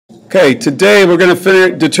Okay, today we're going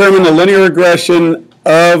to determine the linear regression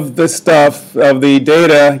of the stuff, of the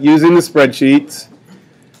data using the spreadsheets.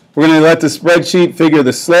 We're going to let the spreadsheet figure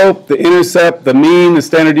the slope, the intercept, the mean, the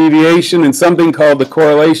standard deviation, and something called the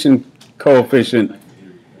correlation coefficient.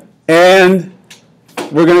 And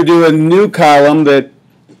we're going to do a new column that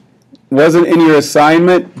wasn't in your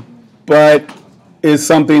assignment, but is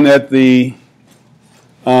something that the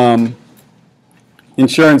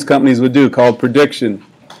insurance companies would do, called prediction.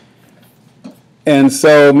 And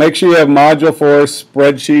so make sure you have Module 4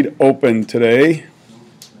 spreadsheet open today.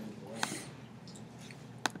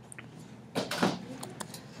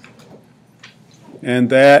 And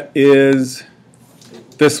that is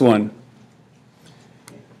this one.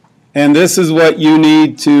 And this is what you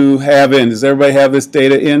need to have in. Does everybody have this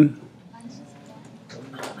data in?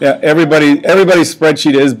 Yeah, everybody's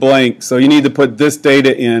spreadsheet is blank, so you need to put this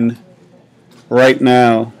data in right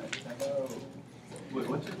now.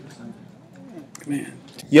 Man.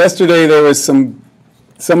 Yesterday there was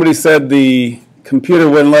somebody said the computer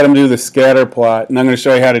wouldn't let them do the scatter plot, and I'm going to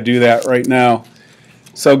show you how to do that right now.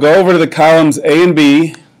 So go over to the columns A and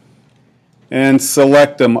B and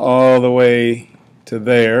select them all the way to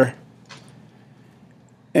there.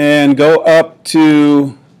 And go up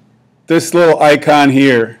to this little icon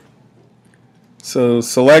here. So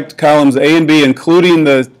select columns A and B, including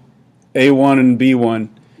the A1 and B1.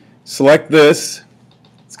 Select this.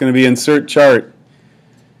 It's going to be Insert Chart.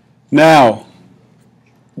 Now,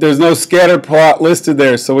 there's no scatter plot listed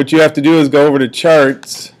there, so what you have to do is go over to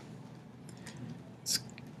Charts,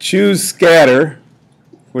 choose Scatter,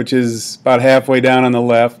 which is about halfway down on the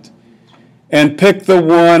left, and pick the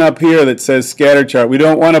one up here that says Scatter Chart. We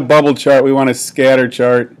don't want a bubble chart, we want a scatter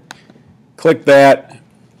chart. Click that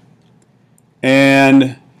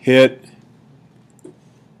and hit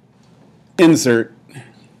Insert.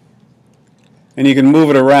 And you can move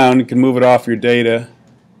it around, you can move it off your data.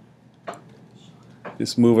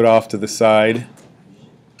 Just move it off to the side.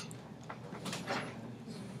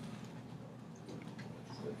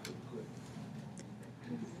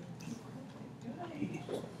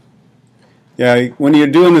 Yeah, when you're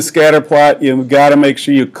doing the scatter plot, you've got to make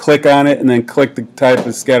sure you click on it and then click the type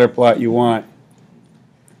of scatter plot you want.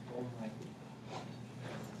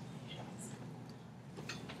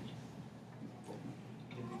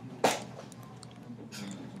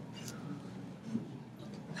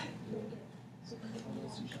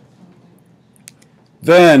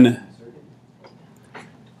 Then,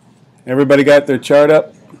 everybody got their chart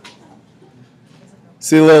up?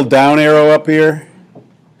 See a little down arrow up here?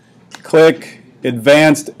 Click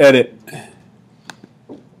Advanced Edit.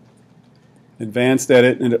 Advanced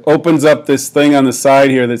Edit, and it opens up this thing on the side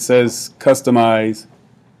here that says Customize.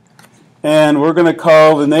 And we're going to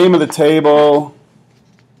call the name of the table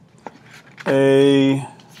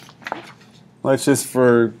let's just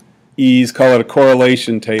for ease call it a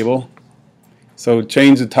correlation table. So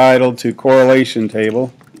change the title to Correlation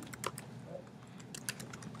Table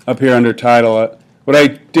up here under Title. What I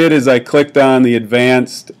did is I clicked on the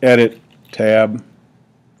Advanced Edit tab.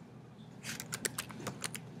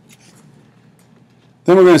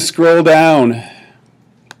 Then we're going to scroll down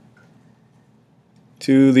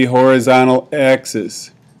to the horizontal axis,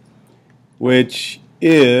 which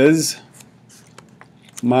is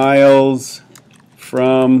miles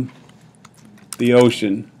from the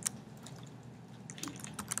ocean.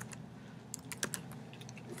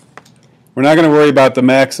 We're not going to worry about the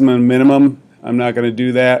maximum and minimum. I'm not going to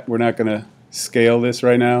do that. We're not going to scale this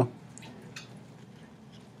right now.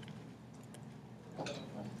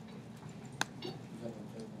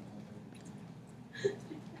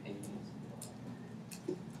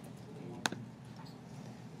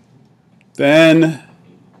 Then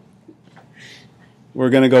we're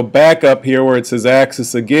going to go back up here where it says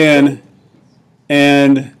axis again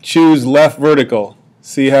and choose left vertical.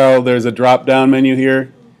 See how there's a drop down menu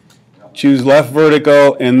here? Choose left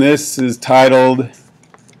vertical, and this is titled,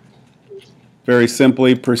 very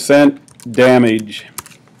simply, percent damage.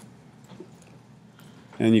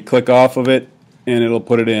 And you click off of it, and it'll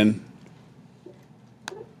put it in.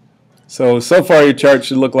 So far your chart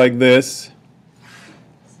should look like this.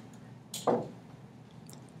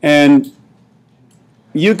 And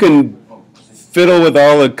you can fiddle with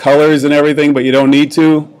all the colors and everything, but you don't need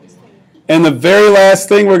to. And the very last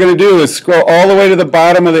thing we're going to do is scroll all the way to the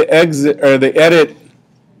bottom of the exit or the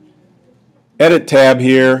edit tab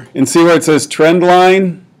here and see where it says trend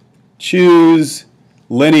line. Choose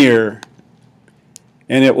linear,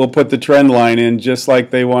 and it will put the trend line in just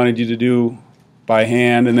like they wanted you to do by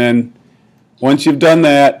hand. And then once you've done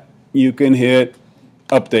that, you can hit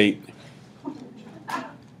update.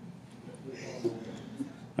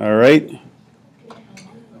 All right.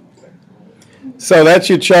 So that's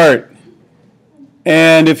your chart.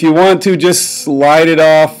 And if you want to, just slide it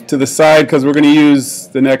off to the side because we're going to use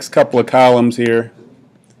the next couple of columns here.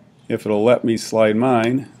 If it'll let me slide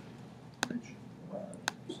mine.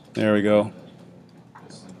 There we go.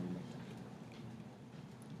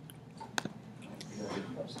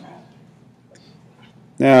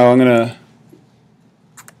 Now I'm going to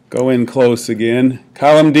go in close again.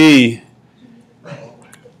 Column D.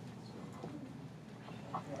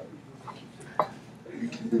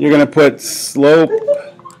 You're going to put slope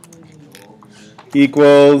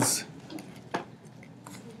equals,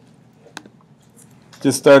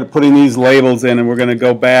 just start putting these labels in and we're going to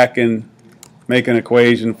go back and make an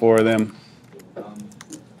equation for them.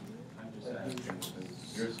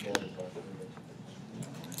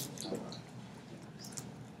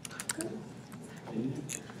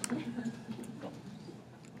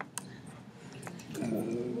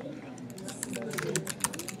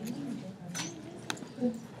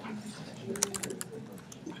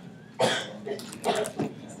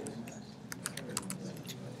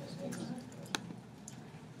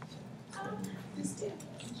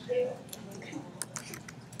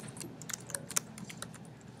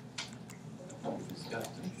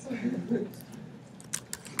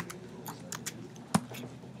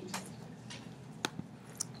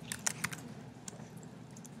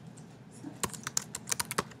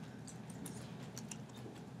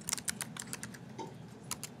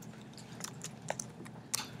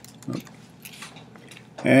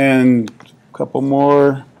 And a couple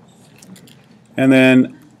more, and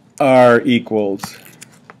then R equals.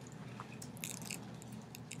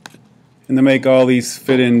 And to make all these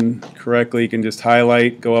fit in correctly, you can just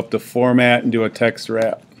highlight, go up to Format, and do a text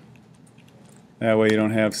wrap. That way you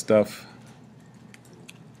don't have stuff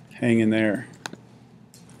hanging there.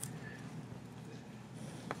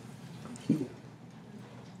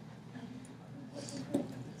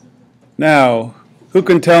 Now, who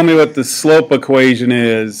can tell me what the slope equation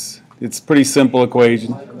is? It's a pretty simple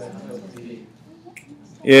equation.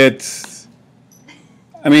 It's,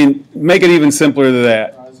 I mean, make it even simpler than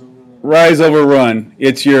that. Rise over run.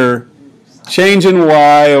 It's your change in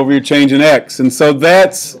y over your change in x. And so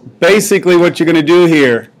that's basically what you're going to do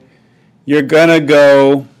here. You're going to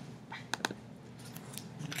go,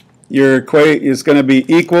 your equation is going to be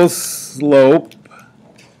equal slope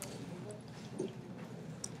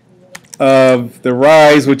of the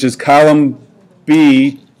rise, which is column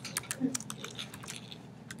B.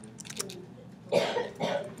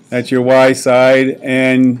 That's your y side,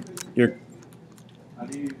 and your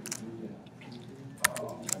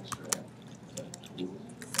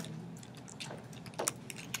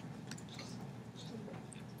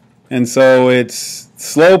so it's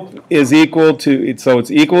slope is equal to, so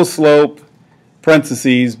it's equal slope,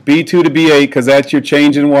 parentheses, B2 to B8, because that's your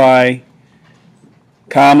change in y,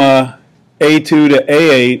 comma, A2 to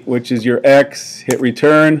A8, which is your x, hit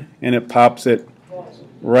return, and it pops it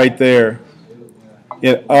right there.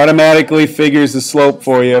 It automatically figures the slope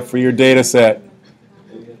for you for your data set.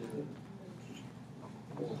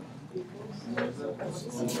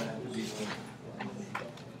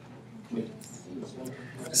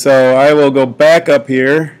 So I will go back up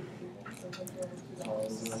here,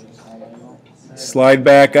 slide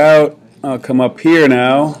back out, I'll come up here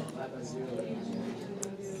now.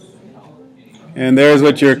 And there's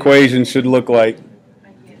what your equation should look like.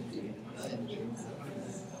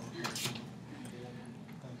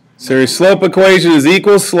 So your slope equation is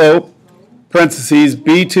equal slope, parentheses,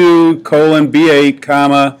 B2 colon B8,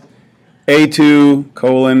 comma, A2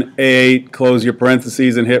 colon A8, close your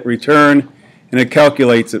parentheses and hit return, and it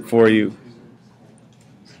calculates it for you.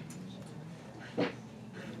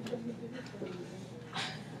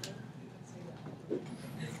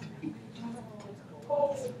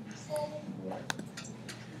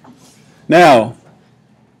 Now,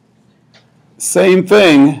 same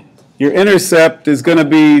thing, your intercept is going to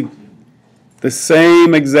be the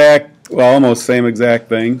same exact, well, almost same exact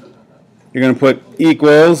thing. You're going to put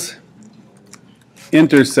equals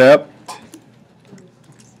intercept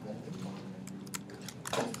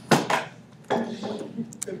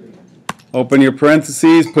open your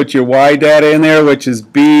parentheses, put your y data in there, which is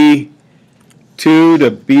B2 to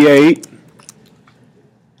B8.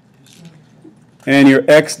 And your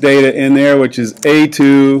x data in there, which is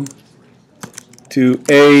A2 to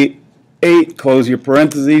A8. Close your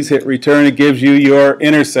parentheses, hit return. It gives you your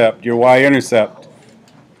intercept, your y-intercept.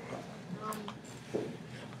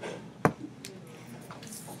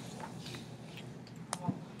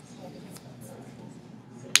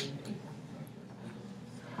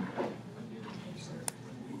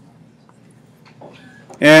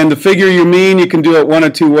 And And to figure your mean, you can do it one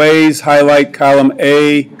of two ways. Highlight column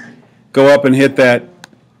A, go up and hit that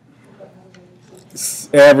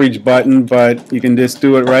average button, but you can just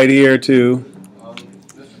do it right here too.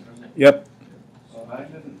 Yep.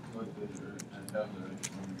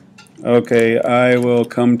 Okay, I will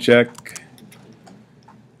come check.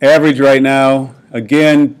 Average right now.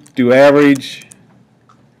 Again, do average.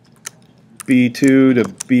 B2 to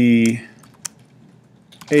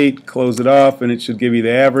B8, close it off, and it should give you the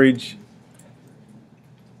average.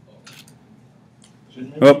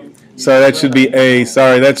 Oh, sorry, that should be A.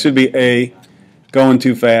 Sorry, that should be A. Going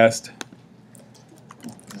too fast.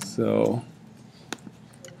 So,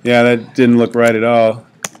 yeah, that didn't look right at all.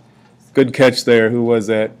 Good catch there. Who was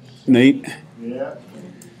that? Nate? Yeah.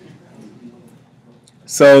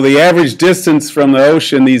 So the average distance from the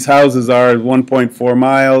ocean these houses are 1.4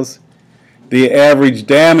 miles. The average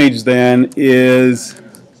damage then is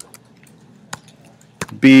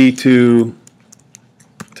B2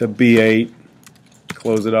 to B8.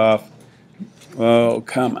 Close it off. Oh,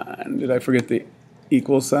 come on. Did I forget the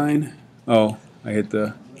equal sign? Oh, I hit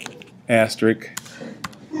the asterisk.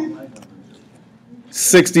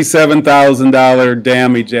 $67,000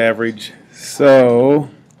 damage average. So,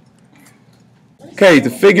 okay, to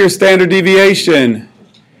figure standard deviation.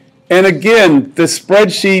 And again, the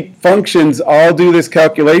spreadsheet functions all do this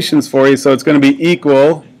calculations for you, so it's going to be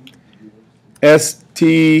equal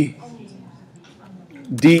STDEV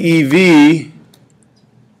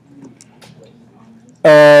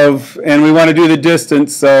of, and we want to do the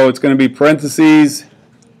distance, so it's going to be parentheses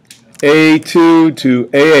A2 to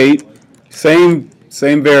A8,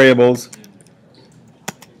 same variables,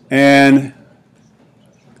 and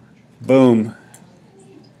boom.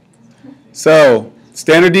 So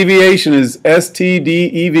standard deviation is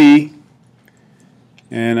STDEV,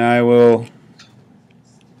 and I will,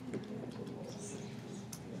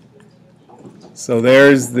 so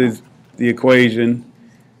there's the equation.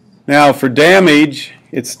 Now for damage,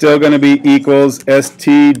 it's still going to be equals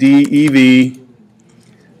STDEV,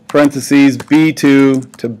 parentheses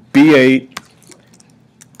B2 to B8,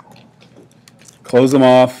 close them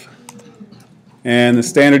off, and the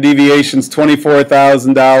standard deviation is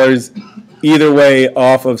 $24,000 either way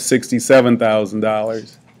off of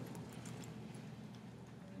 $67,000.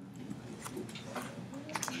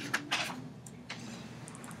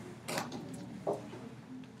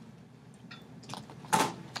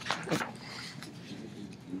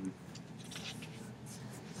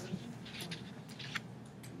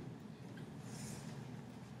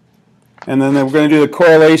 And then we're going to do the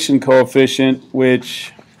correlation coefficient,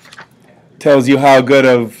 which tells you how good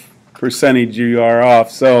of percentage you are off.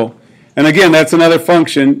 So, and again, that's another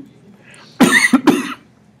function.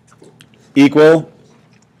 Equal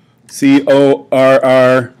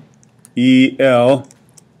CORREL. You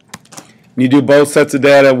do both sets of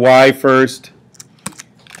data, Y first,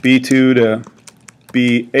 B2 to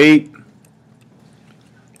B8,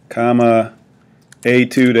 comma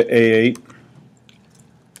A2 to A8.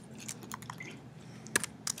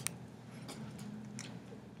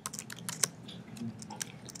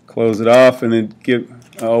 Close it off and then give,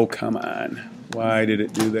 oh, come on. Why did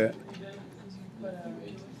it do that?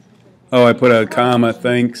 Oh, I put a comma,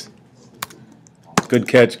 thanks. Good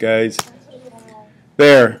catch, guys.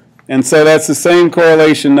 There. And so that's the same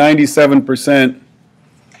correlation, 97%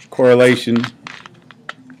 correlation.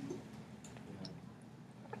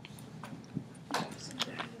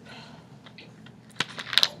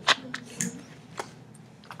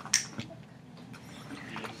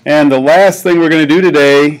 And the last thing we're going to do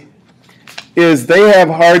today is they have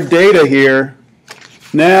hard data here.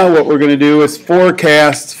 Now what we're going to do is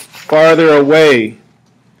forecast farther away.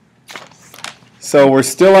 So we're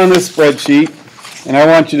still on this spreadsheet, and I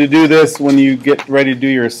want you to do this when you get ready to do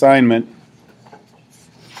your assignment,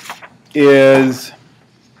 is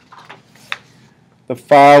the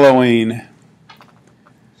following.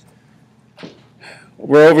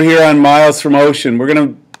 We're over here on miles from ocean. We're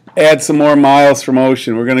going to add some more miles from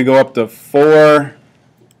ocean. We're going to go up to 4,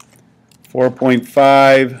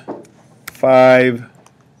 4.5, 5,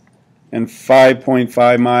 and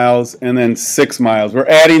 5.5 miles, and then 6 miles. We're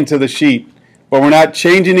adding to the sheet, but we're not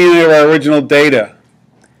changing any of our original data.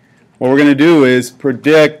 What we're going to do is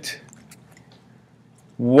predict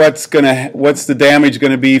what's the damage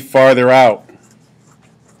going to be farther out.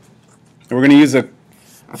 And we're going to use a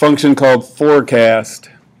function called forecast.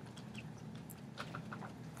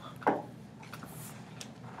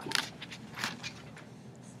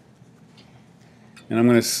 And I'm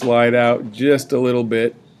going to slide out just a little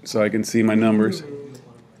bit so I can see my numbers.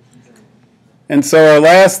 And so our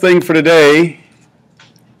last thing for today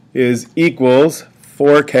is equals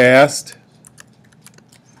forecast,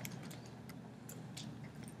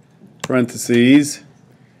 parentheses.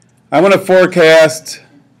 I want to forecast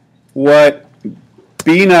what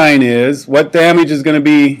B9 is, what damage is going to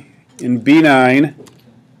be in B9.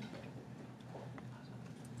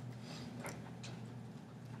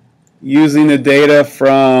 Using the data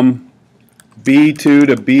from B2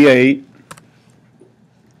 to B8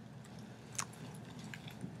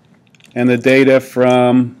 and the data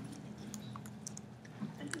from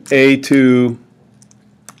A2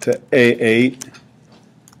 to A8,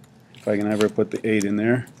 if I can ever put the 8 in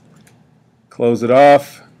there. Close it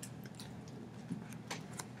off.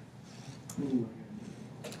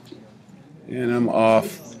 And I'm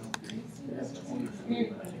off.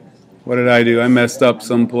 What did I do? I messed up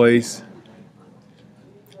someplace.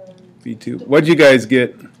 B2. What'd you guys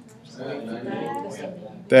get?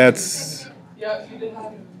 That's...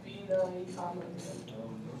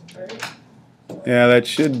 Yeah, that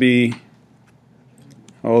should be...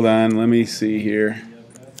 Hold on, let me see here.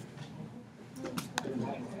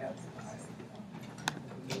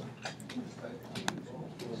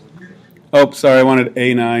 Oh, sorry, I wanted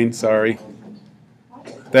A9, sorry.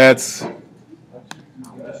 That's...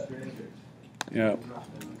 Yeah.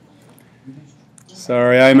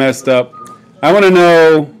 Sorry, I messed up. I want to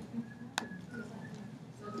know.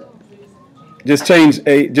 Just change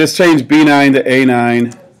B9 to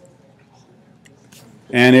A9,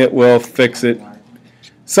 and it will fix it.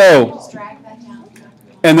 So,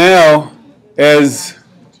 and now, as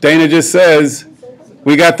Dana just says,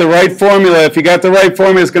 we got the right formula. If you got the right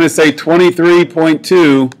formula, it's going to say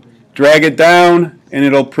 23.2. Drag it down, and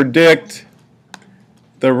it'll predict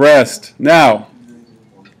the rest. Now,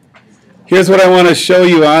 here's what I want to show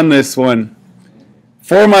you on this one.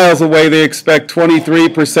 4 miles away, they expect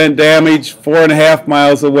 23% damage. 4.5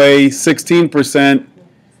 miles away, 16%.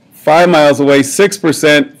 5 miles away,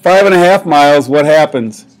 6%. 5.5 miles, what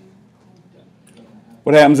happens?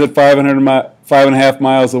 What happens at 5.5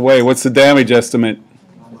 miles away? What's the damage estimate?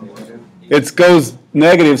 It goes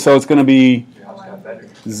negative, so it's going to be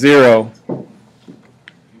 0.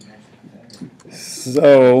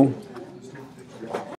 So